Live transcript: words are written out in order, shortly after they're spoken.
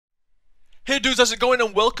Hey dudes, how's it going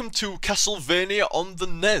and welcome to Castlevania on the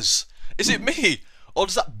NES. Is it me? Or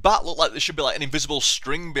does that bat look like there should be like an invisible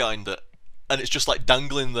string behind it? And it's just like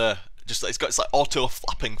dangling there. Just like, it's like auto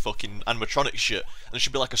flapping fucking animatronic shit. And there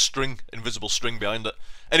should be like a string, invisible string behind it.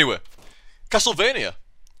 Anyway, Castlevania.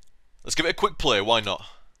 Let's give it a quick play, why not?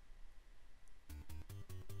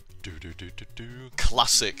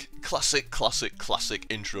 Classic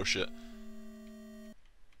intro shit.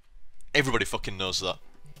 Everybody fucking knows that.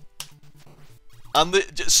 And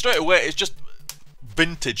straight away, it's just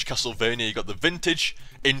vintage Castlevania. You got the vintage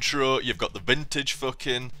intro, you've got the vintage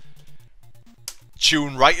fucking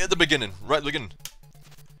tune right at the beginning. Right at the beginning.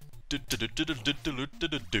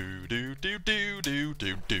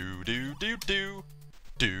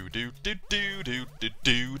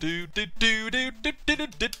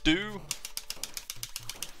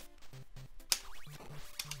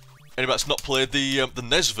 Anybody that's not played the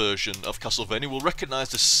NES version of Castlevania will recognise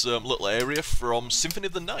this little area from Symphony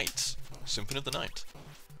of the Night. Symphony of the Night.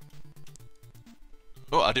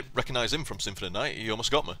 Oh, I didn't recognise him from Symphony of the Night. He almost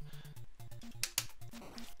got me.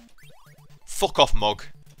 Fuck off, Mog.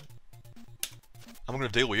 I'm gonna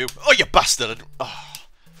deal with you. Oh, you bastard!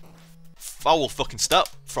 Foul fucking start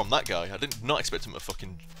from that guy. I did not expect him to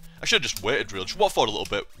fucking... I should have just waited, really. Just walked forward a little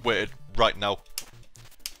bit. Waited right now.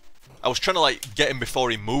 I was trying to like get him before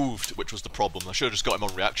he moved, which was the problem. I should have just got him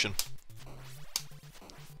on reaction.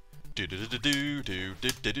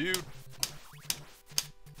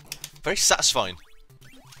 Very satisfying.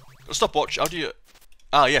 Got stopwatch. How do you?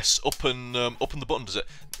 Ah yes, up and the button does it.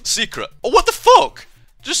 Secret. Oh, what the fuck?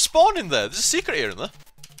 Just spawned in there. There's a secret here, isn't there?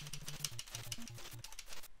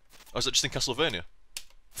 Or is it just in Castlevania?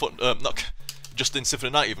 Not just in Symphony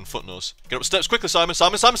of the Night. Even footnotes. Get up the steps quickly, Simon.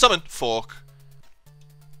 Simon. Fuck.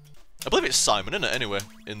 I believe it's Simon, isn't it, anyway,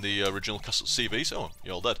 in the original Castle CV, so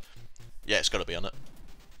you're all dead. Yeah, it's gotta be on it.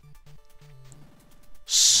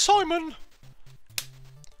 Simon!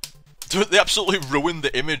 They absolutely ruined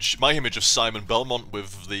the image, my image of Simon Belmont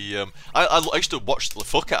with the, I used to watch the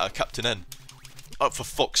fuck out of Captain N. Oh, for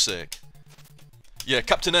fuck's sake. Yeah,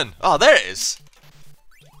 Captain N. Ah, there it is!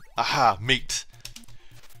 Aha, meat.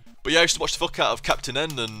 But yeah, I used to watch the fuck out of Captain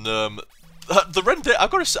N, and, the render, I've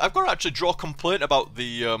got to actually draw a complaint about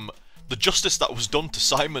the justice that was done to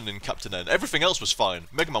Simon in Captain N. Everything else was fine.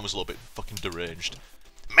 Mega Man was a little bit fucking deranged.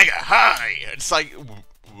 Mega high! It's like,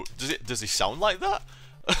 does he sound like that?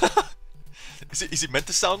 Is it meant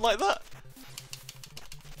to sound like that?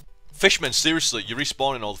 Fishman, seriously, you're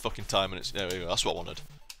respawning all the fucking time, and it's there we go. That's what I wanted.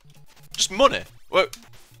 Just money. Well,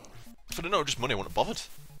 if I didn't know just money, I wouldn't have bothered.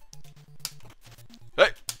 Hey,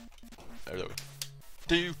 there we go.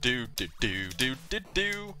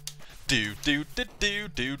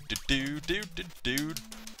 Do.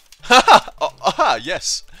 Haha! Aha!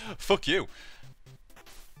 Yes! Fuck you.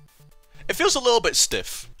 It feels a little bit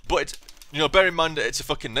stiff, but it's, you know, bear in mind that it's a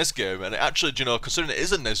fucking NES game, and it actually, you know, considering it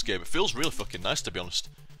is a NES game, it feels really fucking nice, to be honest.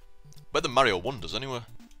 Better than Mario 1 does, anyway.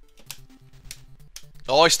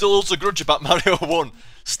 Oh, I still holds a grudge about Mario 1.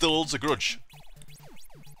 Still holds a grudge.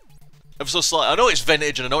 Ever so slightly. I know it's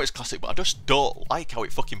vintage and I know it's classic, but I just don't like how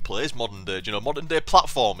it fucking plays modern day. You know, modern day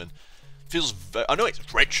platforming feels. I know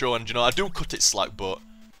it's retro, and you know I do cut it slack, but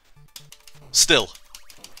still,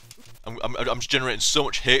 I'm just generating so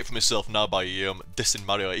much hate for myself now by dissing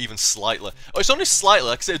Mario even slightly. Oh, it's only slightly.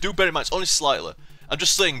 Like I say, do bear in mind it's only slightly. I'm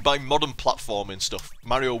just saying by modern platforming stuff,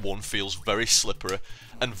 Mario 1 feels very slippery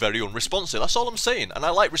and very unresponsive. That's all I'm saying, and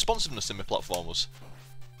I like responsiveness in my platformers.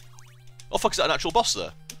 Oh fuck, is that an actual boss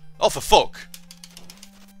there? Oh, for fuck!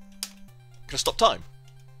 Can I stop time?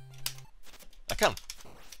 I can.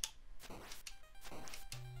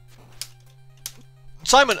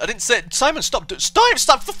 Simon, I didn't say... Simon, stop!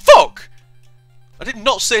 Stop, for fuck! I did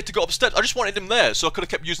not say to go upstairs. I just wanted him there, so I could have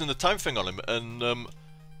kept using the time thing on him, and,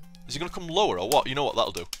 is he gonna come lower, or what? You know what,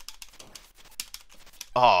 that'll do.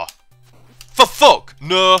 Ah. For fuck!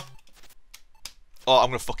 No! Oh, I'm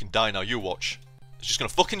gonna fucking die now, you watch. It's just gonna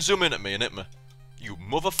fucking zoom in at me and hit me. You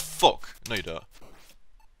motherfuck. No, you don't.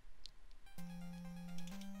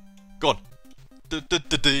 Go on.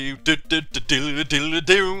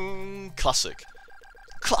 Classic.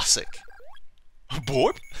 Classic.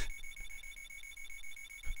 Boy.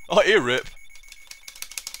 Oh, ear rip.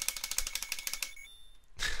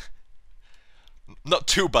 Not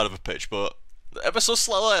too bad of a pitch, but ever so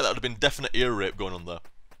slightly, that would have been definite ear rape going on there.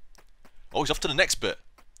 Oh, he's off to the next bit.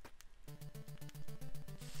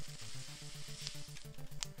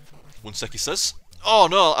 1 sec, he says. Oh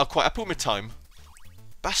no, I'm quite happy with my time.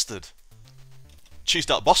 Bastard. Cheesed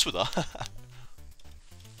out boss with that.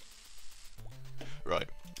 Right.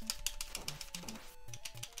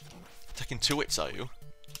 Taking 2 hits, are you?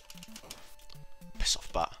 piss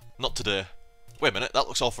off, bat. Not today. Wait a minute, that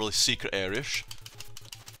looks awfully secret area-ish.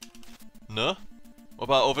 No? What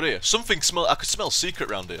about over here? Something smell. I could smell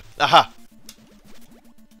secret around here. Aha!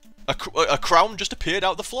 A crown just appeared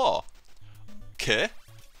out of the floor. Okay.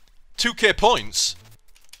 2k points.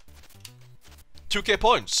 2k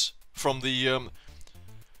points from the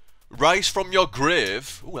rise from your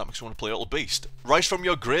grave. Ooh, that makes me want to play a little beast. Rise from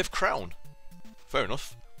your grave crown. Fair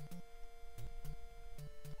enough.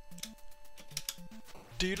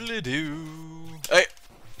 Doodly-doo. Hey!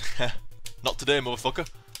 Not today, motherfucker.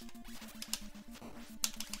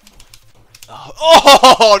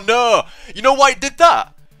 Oh no! You know why it did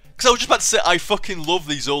that? Because I was just about to say, I fucking love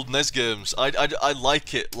these old NES games. I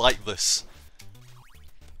like it like this.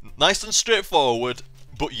 Nice and straightforward,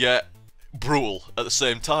 but yet brutal at the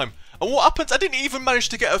same time. And what happened? I didn't even manage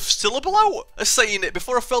to get a syllable out of saying it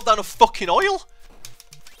before I fell down a fucking oil.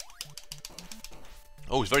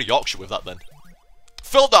 Oh, he's very Yorkshire with that then.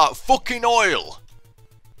 Fill that fucking oil!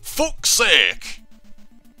 Fuck's sake!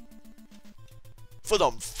 For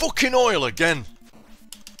the fucking oil again!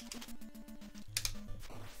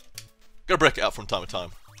 Gotta break it out from time to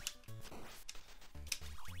time.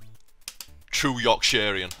 True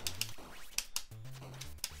Yorkshirean.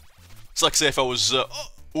 It's like say if I was that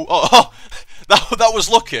was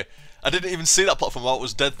lucky. I didn't even see that platform while it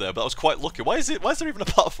was dead there, but I was quite lucky. Why is there even a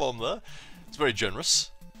platform there? It's very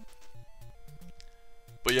generous.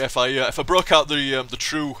 But yeah, if I broke out the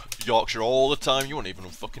true Yorkshire all the time, you wouldn't even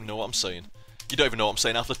fucking know what I'm saying. You don't even know what I'm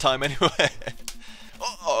saying half the time anyway.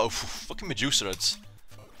 Oh, fucking Medusa heads.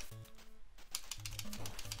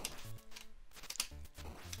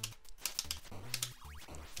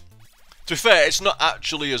 To be fair, it's not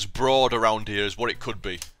actually as broad around here as what it could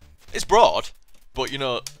be. It's broad, but you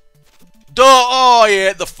know... Oh,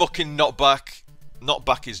 yeah, the fucking knockback.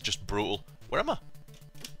 Knockback is just brutal. Where am I?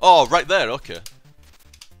 Oh, right there, okay.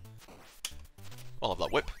 I'll have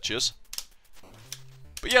that whip, cheers.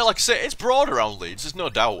 But yeah, like I say, it's broad around Leeds, there's no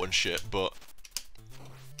doubt and shit, but...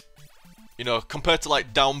 You know, compared to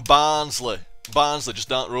like down Barnsley. Barnsley, just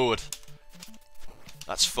down the road.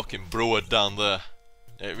 That's fucking Brewered down there.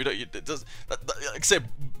 Yeah, we don't, like I say,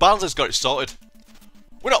 Barnsley's got it sorted.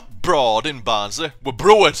 We're not broad in Barnsley, we're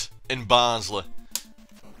Brewered in Barnsley.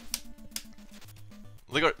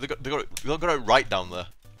 They got it right down there.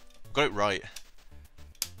 Got it right.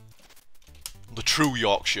 The true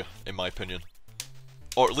Yorkshire, in my opinion.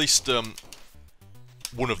 Or at least,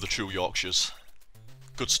 one of the true Yorkshires.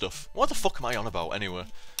 Good stuff. What the fuck am I on about, anyway?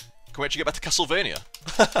 Can we actually get back to Castlevania?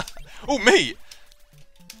 Oh, meat!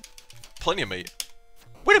 Plenty of meat.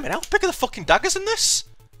 Wait a minute, how big are the fucking daggers in this?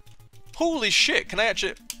 Holy shit, can I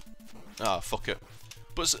actually... Ah, fuck it.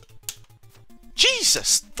 But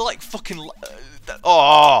Jesus! They're like fucking...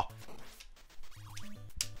 Oh!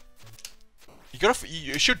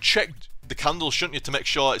 You should check the candles, shouldn't you, to make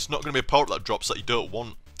sure it's not going to be a power that drops that you don't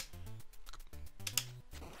want.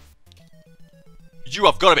 You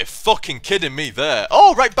have got to be fucking kidding me there.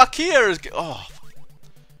 Oh, right back here. Oh.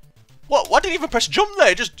 What? Why didn't you even press jump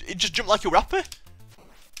there? It just jumped like you were happy.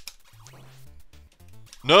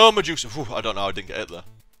 No, Medusa. Whew, I don't know. I didn't get it there.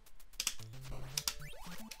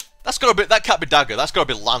 That's gotta be. That can't be dagger. That's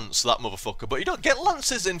gotta be lance. That motherfucker. But you don't get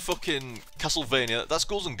lances in fucking Castlevania. That's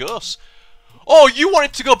Ghouls and Ghosts. Oh, you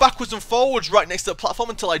wanted to go backwards and forwards right next to the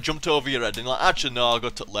platform until I jumped over your head. And like, actually, no. I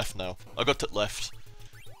got to the left now. I got to the left.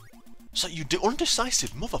 It's like you do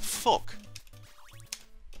undecisive motherfuck.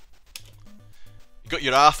 You got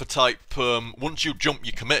your alpha type. Once you jump,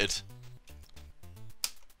 you're committed.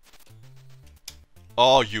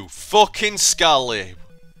 Oh, you fucking scally.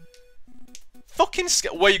 Fucking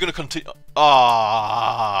scally. Where are you going to continue?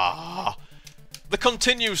 Ah. The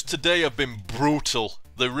continues today have been brutal.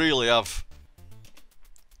 They really have.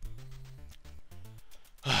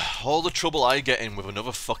 All the trouble I get in with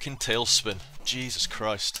another fucking tailspin. Jesus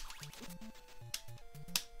Christ.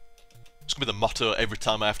 It's going to be the motto every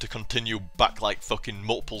time I have to continue back like fucking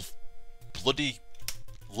multiple bloody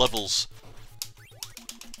levels.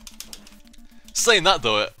 Saying that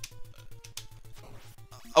though,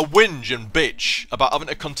 a whinge and bitch about having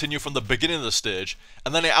to continue from the beginning of the stage,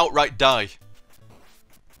 and then it outright die.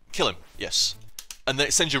 Kill him, yes. And then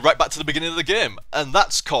it sends you right back to the beginning of the game, and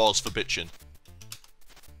that's cause for bitching.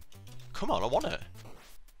 Come on, I want it.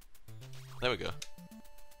 There we go.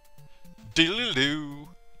 Diddle-doo.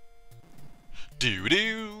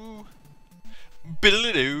 Doo-doo.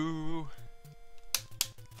 Biddle-doo.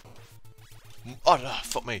 Oh, no,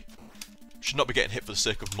 fuck me. Should not be getting hit for the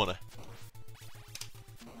sake of money.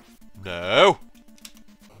 No!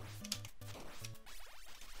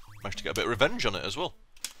 Managed to get a bit of revenge on it as well.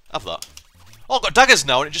 Have that. Oh, I've got daggers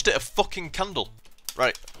now and it just hit a fucking candle.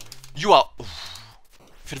 Right. You are...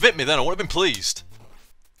 If it had hit me then, I would have been pleased.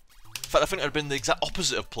 In fact, I think I'd have been the exact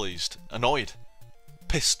opposite of pleased. Annoyed.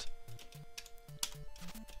 Pissed.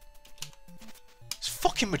 It's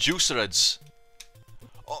fucking Medusa heads.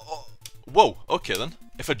 Oh. Whoa, okay then.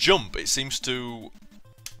 If I jump, it seems to...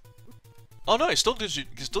 Oh no, it still gives you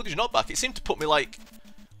knockback. It seemed to put me like...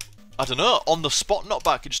 I don't know, on the spot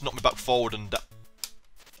knockback. It just knocked me back forward and...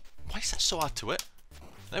 Why is that so hard to hit?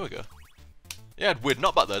 There we go. Yeah, I had weird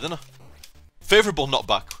knockback there, didn't I? Favourable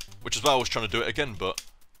knockback, which is why I was trying to do it again, but...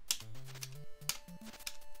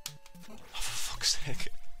 Oh, for fuck's sake.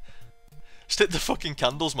 Just hit the fucking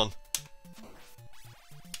candles, man.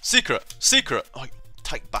 Secret! Secret! Oh, you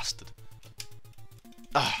tight bastard.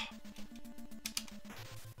 Ah.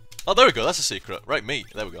 Oh, there we go, that's a secret. Right, me.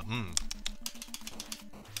 There we go.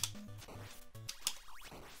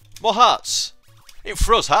 More hearts! It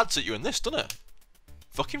throws hearts at you in this, doesn't it?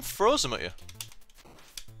 Fucking throws them at you.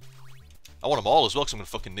 I want them all as well, because I'm going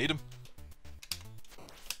to fucking need them.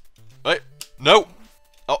 Right. No!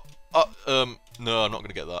 Oh, no, I'm not going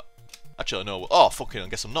to get that. Actually, no. Oh, fucking, I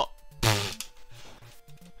guess I'm not.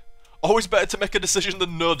 Always better to make a decision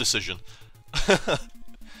than no decision.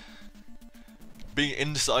 Being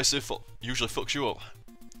indecisive usually fucks you up.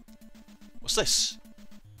 What's this?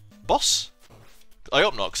 Boss? I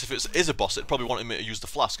hope not, because if it is a boss, it probably wanted me to use the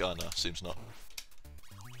flask. Oh no, seems not.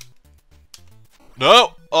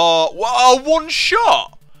 No! Oh, wow, one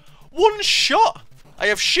shot! One shot! I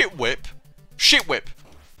have shit whip,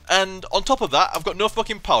 and on top of that, I've got no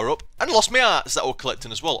fucking power up, and lost my hearts that we're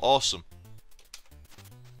collecting as well. Awesome.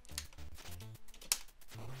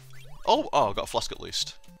 Oh, I got a flask at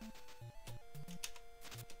least.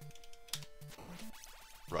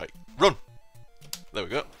 Right, run! There we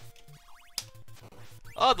go.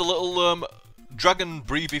 Ah, the little, dragon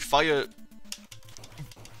breathy fire...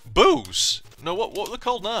 Boos! No, what are they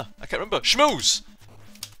called now? I can't remember. Schmooze!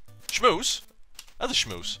 Schmooze? Are they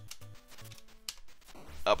schmooze?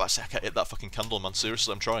 Oh, but I say I can't hit that fucking candle, man.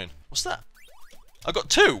 Seriously, I'm trying. What's that? I got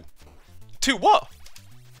two! Two what?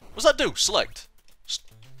 What's that do? Select.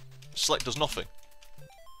 Select does nothing.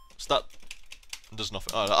 What's that? Does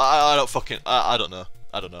nothing. Oh, I don't fucking... I don't know.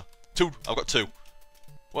 I don't know. Two. I've got two.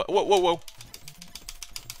 Whoa.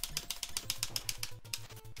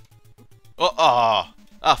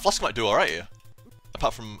 Oh, flask might do alright here.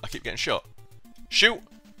 Apart from I keep getting shot. Shoot!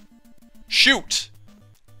 Shoot!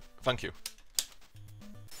 Thank you.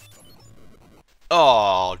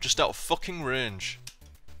 Oh, just out of fucking range.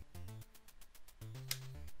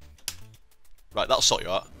 Right, that'll sort you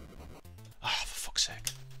out. Ah, for fuck's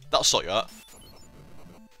sake. That'll sort you out.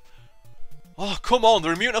 Oh, come on,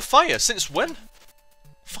 they're immune to fire. Since when?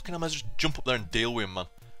 Fucking I might just jump up there and deal with him, man.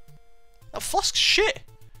 That flask's shit.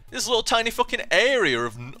 This little tiny fucking area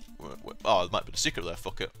of... Oh, there might be a secret there,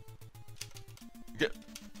 fuck it.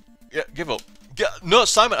 Give up. No,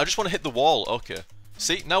 Simon, I just want to hit the wall. Okay.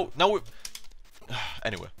 See, now we...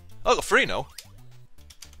 Anyway. Oh, I got 3 now.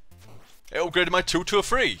 It upgraded my 2 to a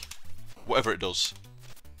 3. Whatever it does.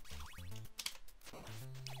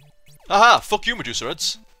 Haha, fuck you, Medusa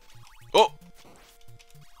heads. Oh!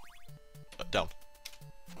 Down.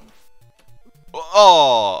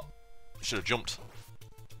 Oh! Should have jumped.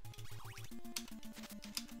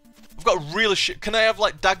 I've got really shit. Can I have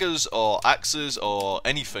like daggers or axes or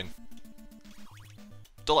anything?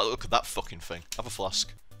 Don't like the look at that fucking thing. Have a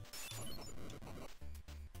flask.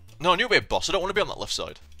 No, I knew it'd be a boss. I don't want to be on that left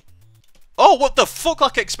side. Oh, what the fuck?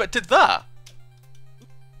 Like I expected that.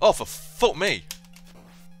 Oh, for fuck me.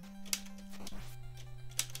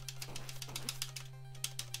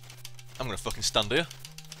 I'm gonna fucking stand here.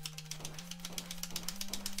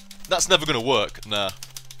 That's never gonna work. Nah.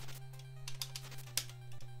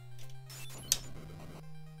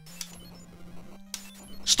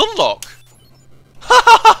 Stunlock!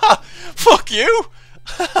 Fuck you!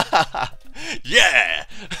 Yeah!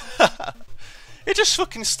 It just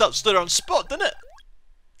fucking stood there on spot, didn't it?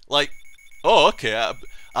 Like, oh, okay.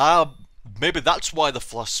 Maybe that's why the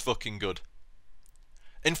flask's fucking good.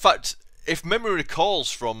 In fact, if memory recalls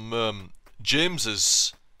from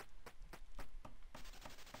James's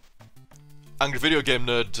Angry Video Game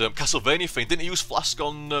Nerd Castlevania thing, didn't he use flask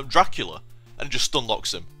on Dracula and it just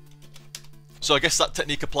stunlocks him? So I guess that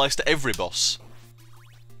technique applies to every boss.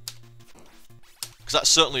 Because that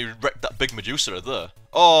certainly wrecked that big Medusa there.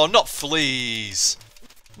 Oh, not fleas!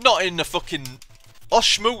 Not in the fucking... Oh,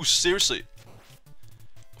 schmooze, seriously.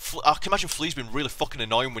 I can imagine fleas being really fucking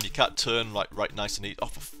annoying when you can't turn like right nice and easy. Oh,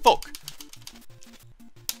 for fuck!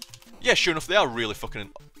 Yeah, sure enough, they are really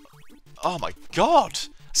fucking... Oh my god!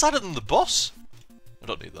 It's harder than the boss! I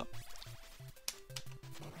don't need that.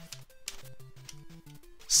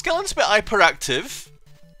 Skeleton's a bit hyperactive.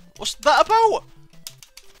 What's that about?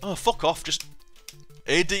 Oh, fuck off. Just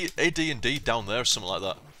AD&D down there or something like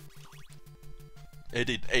that.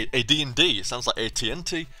 AD&D. It sounds like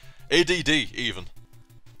AT&T. ADD even.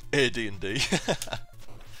 AD&D.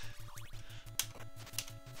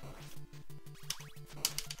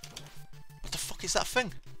 What the fuck is that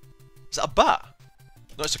thing? Is that a bat?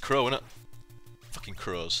 No, it's a crow, isn't it? Fucking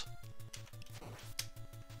crows.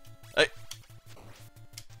 Hey.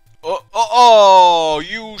 Oh,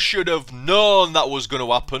 you should have known that was going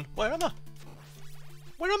to happen. Where am I?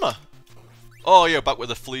 Where am I? Oh, yeah, back where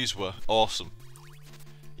the fleas were. Awesome.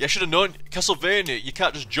 Yeah, I should have known. Castlevania, you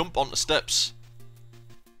can't just jump onto steps.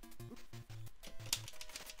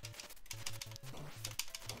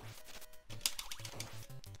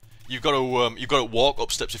 You've got to walk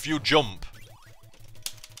up steps. If you jump,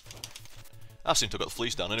 I seem to have got the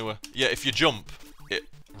fleas down anyway. Yeah, if you jump, it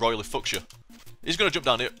royally fucks you. He's gonna jump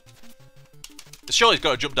down here. Surely he's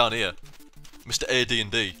got to jump down here, Mr.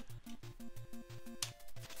 AD&D.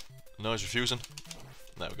 No, he's refusing.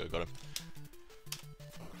 There we go, got him.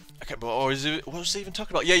 Okay, but what was he even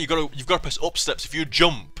talking about? Yeah, you've got to press up steps. If you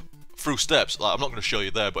jump through steps, like I'm not going to show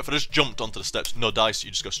you there, but if I just jumped onto the steps, no dice,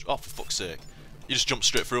 you just go. Oh, for fuck's sake! You just jump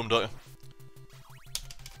straight through them, don't you?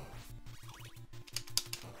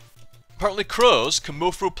 Apparently, crows can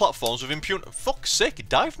move through platforms with impunity. Fuck's sake! He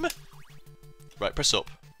dived me. Right, press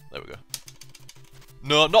up. There we go.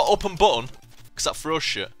 No, not up and button, because that throws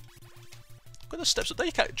shit. Look at the steps up there.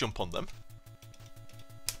 You can't jump on them.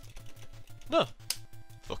 No.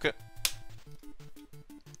 Fuck it.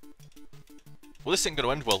 Well, this ain't gonna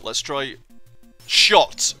end well. Let's try...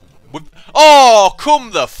 Shot! With... Oh, come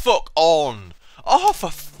the fuck on! Oh, for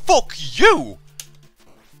fuck you!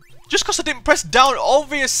 Just because I didn't press down,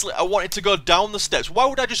 obviously I wanted to go down the steps. Why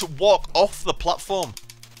would I just walk off the platform?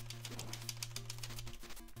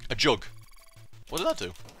 A jug. What did that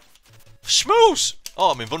do? Schmooze!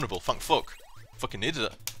 Oh, I'm invulnerable, thank fuck. Fucking needed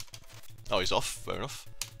it. Oh, he's off, fair enough.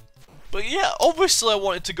 But yeah, obviously I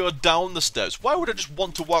wanted to go down the steps. Why would I just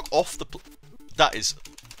want to walk off the that is...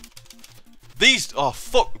 These... Oh,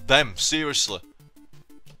 fuck them, seriously.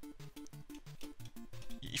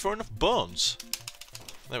 You throw enough bones?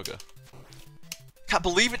 There we go. Can't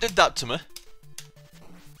believe it did that to me.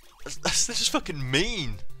 That's just fucking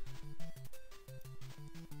mean.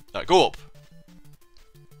 Alright, go up.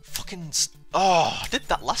 Fucking... Oh, I did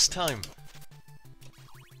that last time.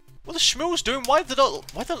 What the schmooze doing? Why don't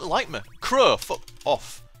they like me? Crow, fuck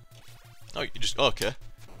off. Oh, you just... Okay.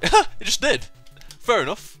 He just did. Fair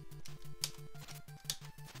enough.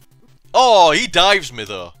 Oh, he dives me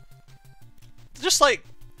though. Just like...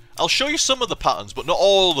 I'll show you some of the patterns, but not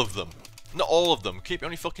all of them. Not all of them. Keep you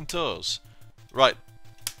on your fucking toes. Right.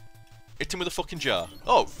 Hit him with a fucking jar.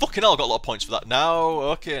 Oh, fucking hell, I got a lot of points for that. Now,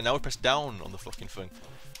 okay, now we press down on the fucking thing.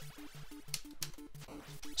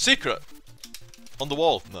 Secret. On the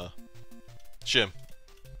wall. No. Shame.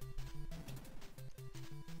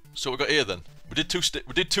 So what we got here then? We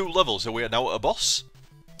did two levels. Are we now at a boss?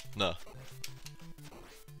 No.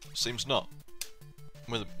 Seems not.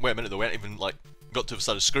 Wait a minute though, we ain't even like got to the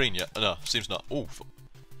side of the screen yet. No, seems not. Oh,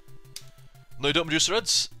 no, you don't produce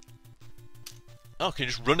heads. Oh, can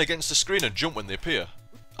you just run against the screen and jump when they appear?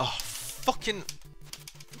 Oh, fucking...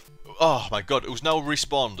 Oh my god, it was now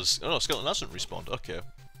respawned as... Oh no, skeleton hasn't respawned, okay.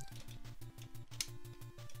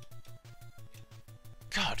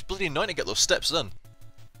 God, bloody annoying to get those steps then.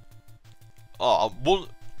 Oh, I'm one...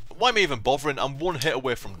 Why am I even bothering? I'm one hit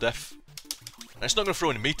away from death. And it's not going to throw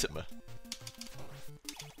any meat at me.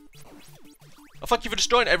 I thank you for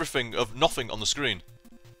destroying everything of nothing on the screen.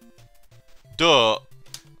 Duh.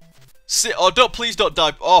 Oh, please don't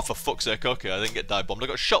die. Oh, for fuck's sake. Okay, I didn't get dive bombed. I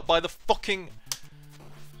got shot by the fucking...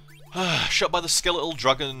 shot by the skeletal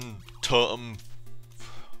dragon totem.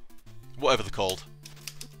 Whatever they're called.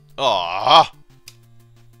 Ah.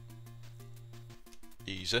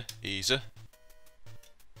 Easy, easy.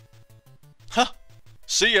 Huh.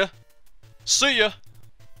 See ya. See ya.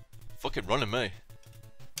 Fucking running me.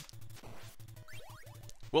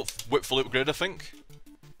 Well, whip fully upgrade, I think.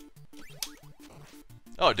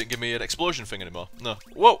 Oh, it didn't give me an explosion thing anymore. No.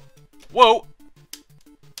 Whoa! Whoa!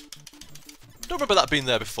 Don't remember that being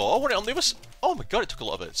there before. I want it on the other side. Oh my god, it took a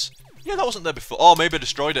lot of hits. Yeah, that wasn't there before. Oh, maybe I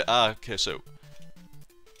destroyed it. Ah, okay, so...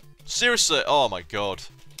 Seriously? Oh my god.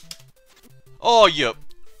 Oh, you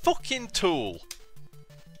fucking tool.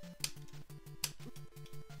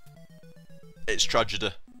 It's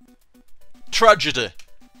tragedy. Tragedy.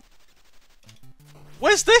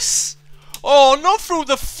 Where's this? Oh, not through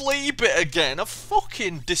the flea bit again. I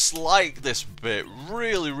fucking dislike this bit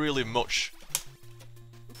really, really much.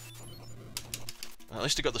 At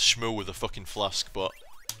least I got the shmoo with the fucking flask, but...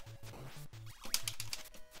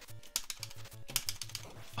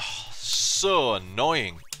 Oh, so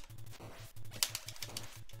annoying.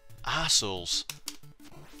 Assholes.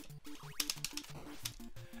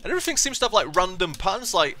 And everything seems to have like random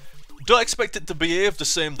patterns, like, don't expect it to behave the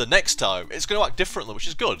same the next time. It's going to act differently, which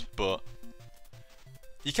is good, but...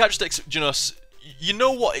 You can't just, you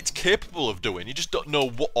know what it's capable of doing, you just don't know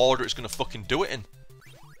what order it's going to fucking do it in.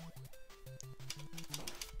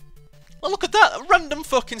 Oh, look at that, a random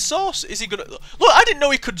fucking source. Is he gonna... Look, I didn't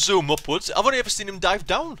know he could zoom upwards. I've only ever seen him dive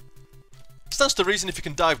down. Stands to reason if he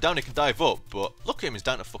can dive down, he can dive up, but look at him, he's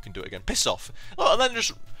down to fucking do it again. Piss off. Oh, and then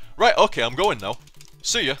just... Right, okay, I'm going now.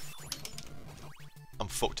 See ya. I'm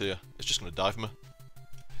fucked here. It's just gonna dive me.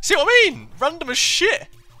 See what I mean? Random as shit.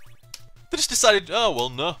 They just decided, oh, well,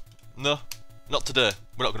 no. No. Not today.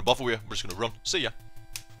 We're not gonna bother with you. We're just gonna run. See ya.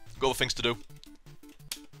 Got other things to do.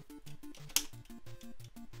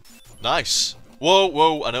 Nice. Whoa,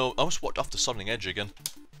 whoa, I know. I almost walked off the sodding edge again.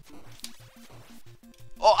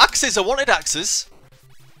 Oh, axes! I wanted axes!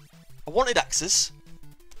 I wanted axes.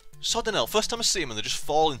 Sodding hell. First time I see them and they just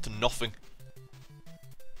fall into nothing.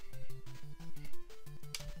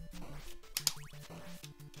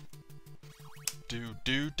 Do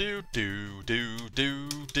do do do do do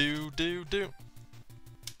do do do.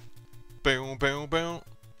 Boom boom boom.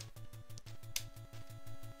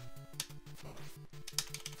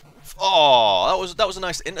 Oh, that was a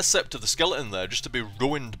nice intercept of the skeleton there, just to be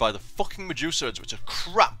ruined by the fucking Medusa heads, which are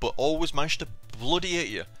crap, but always manage to bloody hit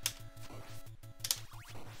you.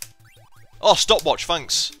 Oh, stopwatch,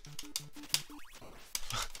 thanks.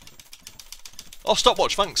 Oh,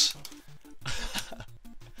 stopwatch, thanks.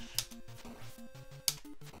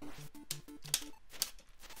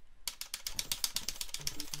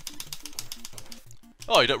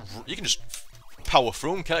 Oh, you can just power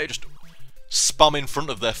through them, can't you? Just spam in front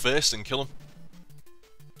of their face and kill them.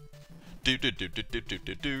 Do do do do do do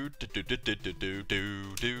do do do do do do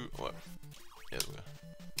do do. What? Yeah, there we go.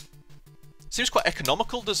 Seems quite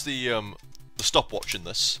economical. Does the stopwatch in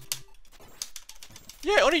this?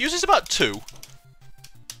 Yeah, it only uses about 2.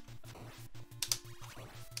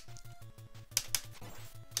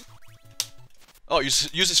 Oh,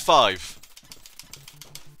 it uses 5.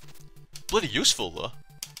 Bloody useful though.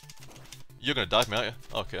 You're gonna dive me, aren't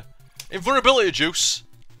you? Okay. Invulnerability juice!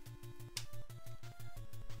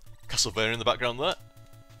 Castlevania in the background there.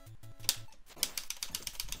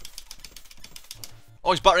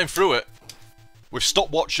 Oh, he's battering through it. With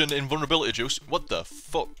stopwatch and invulnerability juice. What the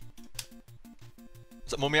fuck? Is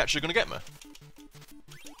that mummy actually gonna get me?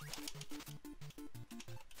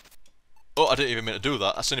 Oh, I didn't even mean to do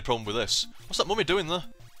that. That's the only problem with this. What's that mummy doing there?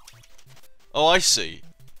 Oh, I see.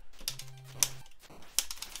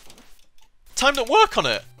 Time don't work on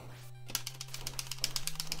it!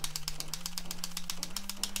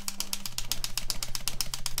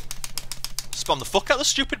 Spam the fuck out of the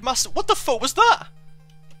stupid master. What the fuck was that?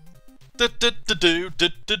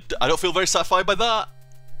 I don't feel very satisfied by that.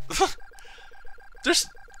 Just,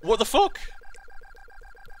 what the fuck?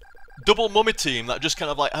 Double mummy team that just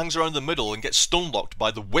kind of like hangs around the middle and gets stun locked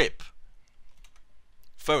by the whip.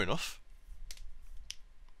 Fair enough.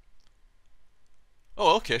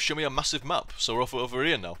 Oh, okay, show me a massive map. So we're over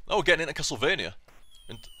here now. Oh, we're getting into Castlevania.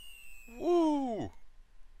 And... Woo!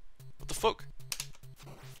 What the fuck?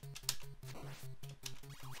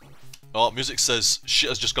 Oh, music says shit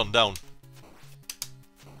has just gone down.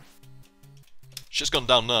 Shit's gone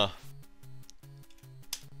down there.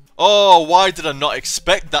 Oh, why did I not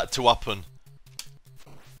expect that to happen?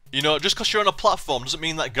 You know, just because you're on a platform doesn't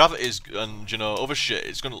mean that gravity is, and, you know, other shit,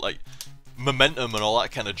 it's gonna, like, momentum and all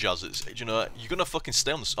that kind of jazz. It's, you know, you're gonna fucking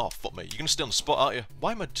stay on the... Oh, fuck me. You're gonna stay on the spot, aren't you?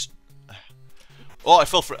 Why am I just... Oh, I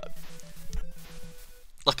fell for it.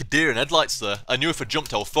 Like a deer in headlights there. I knew if I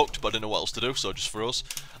jumped I was fucked, but I didn't know what else to do, so I just froze.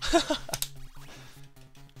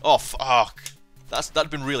 Oh, fuck.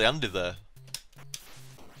 That'd been really handy there.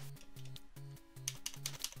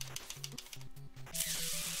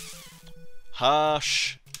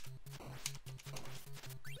 Harsh.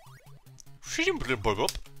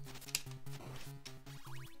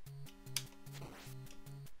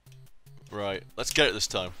 Right, let's get it this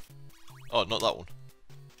time. Oh, not that one.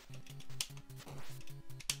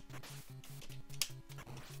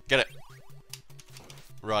 Get it.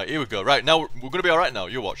 Right, here we go. Right, now we're gonna be alright now.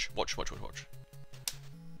 You watch. Watch.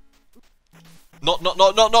 Not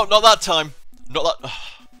that time.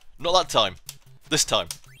 Not that time. This time.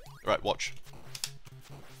 Right, watch.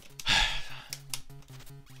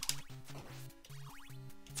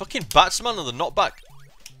 Fucking batsman and the knockback.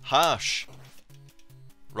 Harsh.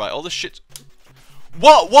 Right, all this shit.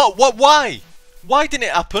 What? Why? Why didn't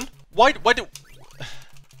it happen? Why didn't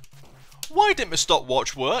my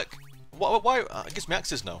stopwatch work? Why? I guess my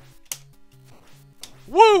axe is now.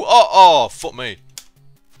 Woo! Oh, fuck me.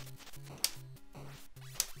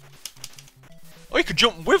 Oh, you could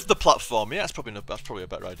jump with the platform. Yeah, that's probably a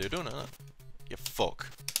better idea, don't it? You fuck.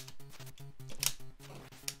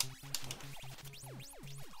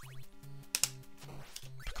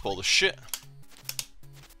 Pick up all the shit.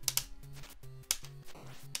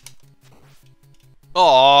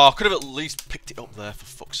 Oh, I could have at least picked it up there, for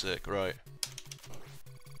fuck's sake, right.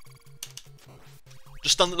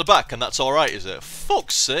 Just stand at the back and that's alright, is it?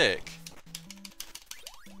 Fuck's sake.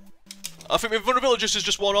 I think my vulnerability is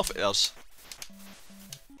just worn off, it has.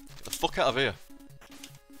 Get the fuck out of here.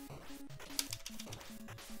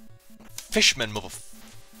 Fishmen,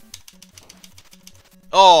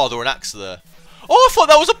 Oh, there were an axe there. Oh, I thought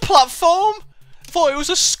that was a platform! I thought it was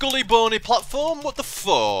a scully bony platform, what the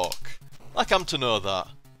fuck? Like I'm to know that.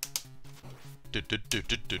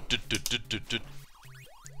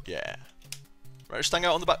 Yeah. Right, just hang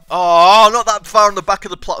out on the back. Oh, not that far on the back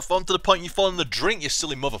of the platform to the point you fall in the drink, you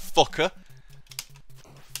silly motherfucker.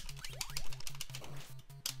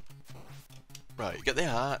 Right, get the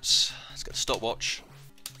hearts. Let's get the stopwatch.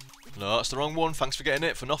 No, that's the wrong one. Thanks for getting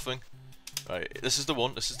it for nothing. Right, this is the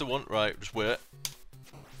one. This is the one. Right, just wait.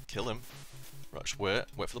 Kill him. Right, just wait.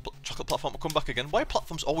 Wait for the chocolate platform to come back again. Why are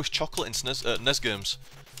platforms always chocolate in NES games?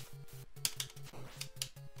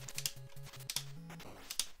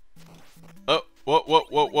 Oh,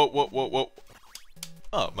 whoa.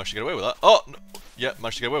 Oh, managed to get away with that. Oh, no. Yeah,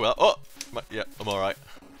 managed to get away with that. Oh, yeah, I'm alright.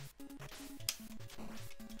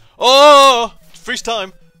 Oh, freeze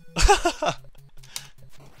time.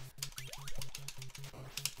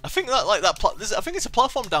 I think that, like, I think it's a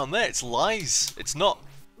platform down there. It's lies. It's not.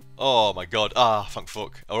 Oh my god. Ah, thank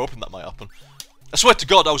fuck. I was hoping that might happen. I swear to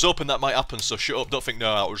god, I was hoping that might happen, so shut up. Don't think,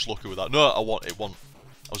 no, I was lucky with that. No, it won't.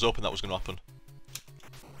 I was hoping that was going to happen.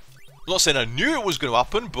 I'm not saying I knew it was going to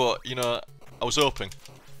happen, but, you know, I was hoping.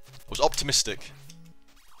 I was optimistic.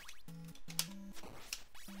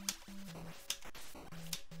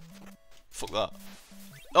 Fuck that.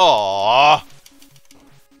 Aww.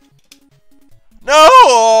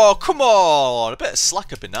 No! Come on! A bit of slack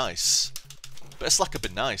would be nice. A bit of slack would be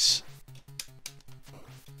nice.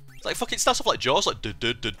 It's like fucking starts off like Jaws, like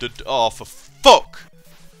oh, for fuck!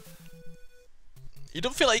 You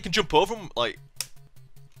don't feel like you can jump over them, like.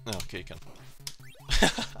 Oh, okay, you can.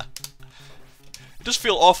 It does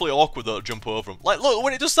feel awfully awkward though to jump over them. Like, look,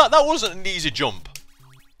 when it does that, that wasn't an easy jump.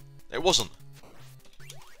 It wasn't.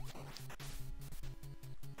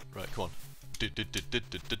 Right, come on.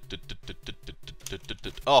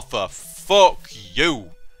 Oh, for fuck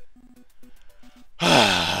you!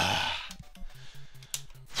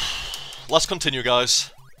 Let's continue,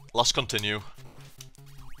 guys. Let's continue.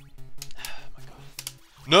 Oh my god.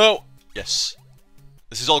 No! Yes.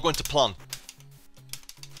 This is all going to plan.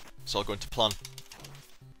 It's all going to plan.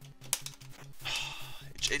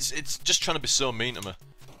 It's just trying to be so mean to me.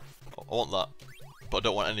 I want that. But I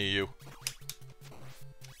don't want any of you.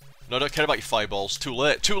 No, I don't care about your fireballs. Too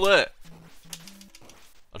late. Too late!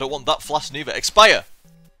 I don't want that flask neither. Expire!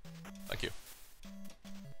 Thank you.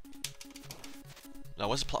 Now,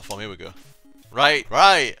 where's the platform? Here we go. Right,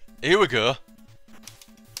 right! Here we go.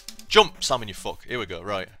 Jump, Sam, you fuck. Here we go,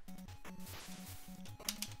 right.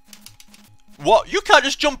 What? You can't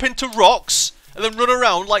just jump into rocks and then run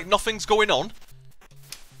around like nothing's going on?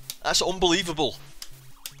 That's unbelievable.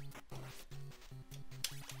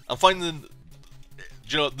 I'm finding...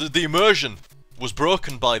 You know, the immersion was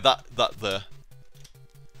broken by that there.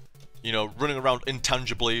 You know, running around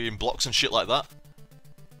intangibly in blocks and shit like that.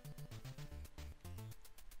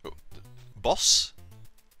 Boss?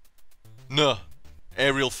 No.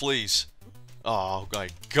 Aerial fleas. Oh my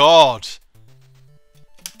god.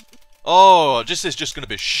 Oh, this is just gonna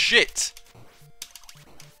be shit.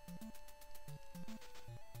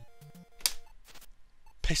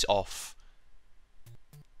 Piss off.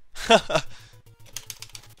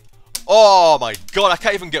 Oh my god, I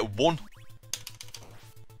can't even get one.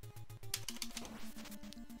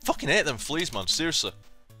 Fucking hate them fleas, man, seriously.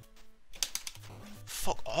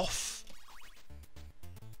 Fuck off.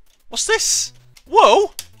 What's this?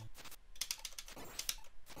 Whoa!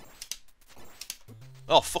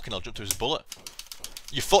 Oh, fucking hell, jumped to his bullet.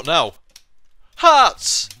 Your foot now.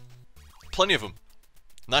 Hearts! Plenty of them.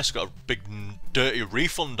 Nice, got a big dirty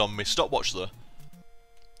refund on me stopwatch there.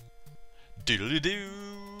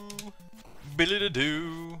 Diddly-doo.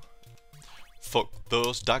 Billy-doo. Fuck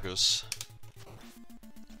those daggers.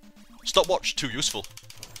 Stopwatch, too useful.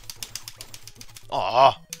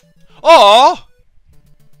 Ah. Ah.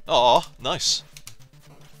 Ah, nice.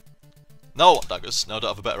 Now I want daggers. Now I don't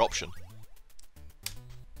have a better option.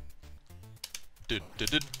 Did.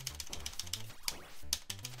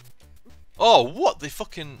 Oh, what? They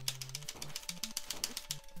fucking...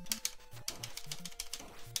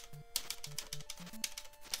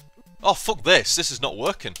 Oh, fuck this. This is not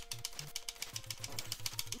working.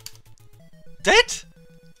 Dead?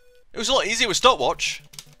 It was a lot easier with stopwatch.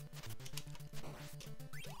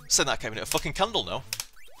 Send that came in a fucking candle now.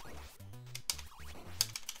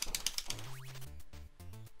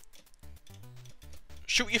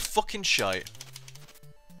 Shoot your fucking shite.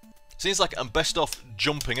 Seems like I'm best off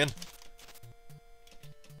jumping in.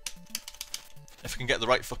 If I can get the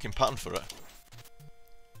right fucking pattern for it.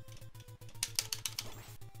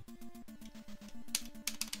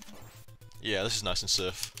 Yeah, this is nice and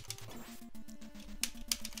safe.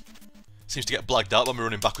 Seems to get blagged out when we're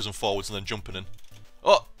running backwards and forwards and then jumping in.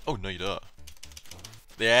 Oh! Oh, no you don't.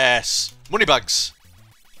 Yes! Money bags!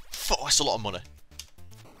 Fuck, that's a lot of money.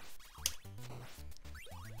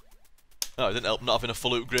 Oh, it didn't help not having a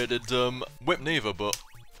full upgraded whip neither, but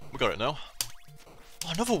we got it now.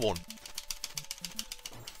 Oh, another one!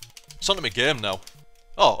 It's onto my game now.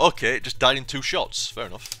 Oh, okay, it just died in 2 shots. Fair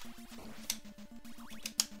enough.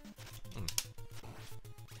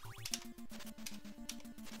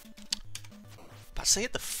 But say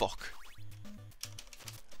it the fuck.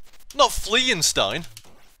 Not Fleienstein!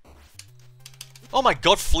 Oh my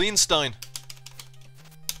god, Fleienstein!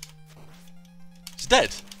 He's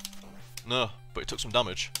dead? No, but he took some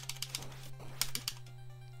damage.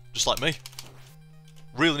 Just like me.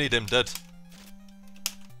 Really need him dead.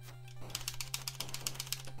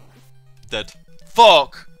 Dead.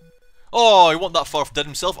 Fuck! Oh, he wasn't that far off dead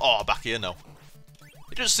himself. Oh, back here now.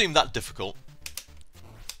 It doesn't seem that difficult.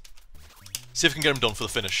 See if we can get him done for the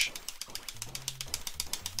finish.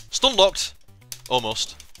 Stun locked!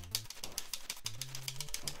 Almost.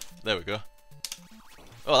 There we go.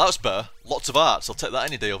 Oh, that was better. Lots of arts. I'll take that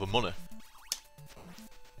any day over money.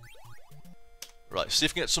 Right, see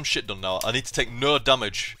if we can get some shit done now. I need to take no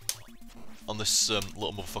damage on this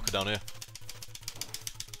little motherfucker down here.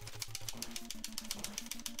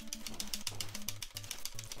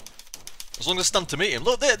 As long as I stand to meet him.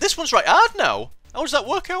 Look, this one's right hard now. How does that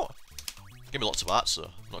work out? Give me lots of arts, so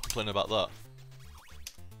I'm not complaining about that.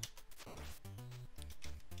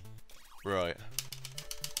 Right.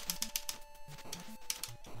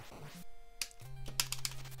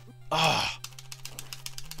 Ah.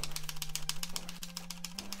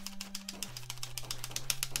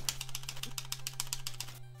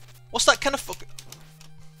 What's that kind of fuck?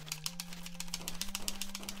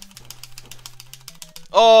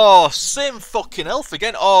 Oh, same fucking health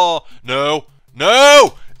again. Oh, no.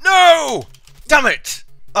 No! No! Damn it!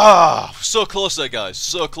 Ah, so close there, guys.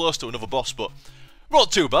 So close to another boss, but not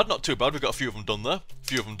too bad, not too bad. We've got a few of them done there. A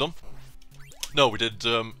few of them done. No, we did,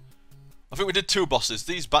 I think we did 2 bosses.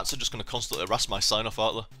 These bats are just going to constantly harass my sign-off,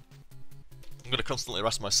 aren't they? I'm going to constantly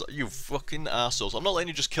harass my sign. You fucking assholes. I'm not letting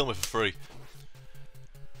you just kill me for free.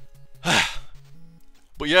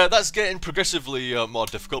 But yeah, that's getting progressively more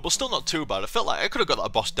difficult, but still not too bad. I felt like I could have got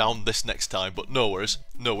that boss down this next time, but no worries.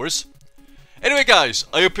 No worries. Anyway, guys,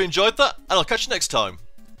 I hope you enjoyed that, and I'll catch you next time.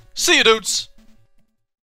 See you, dudes!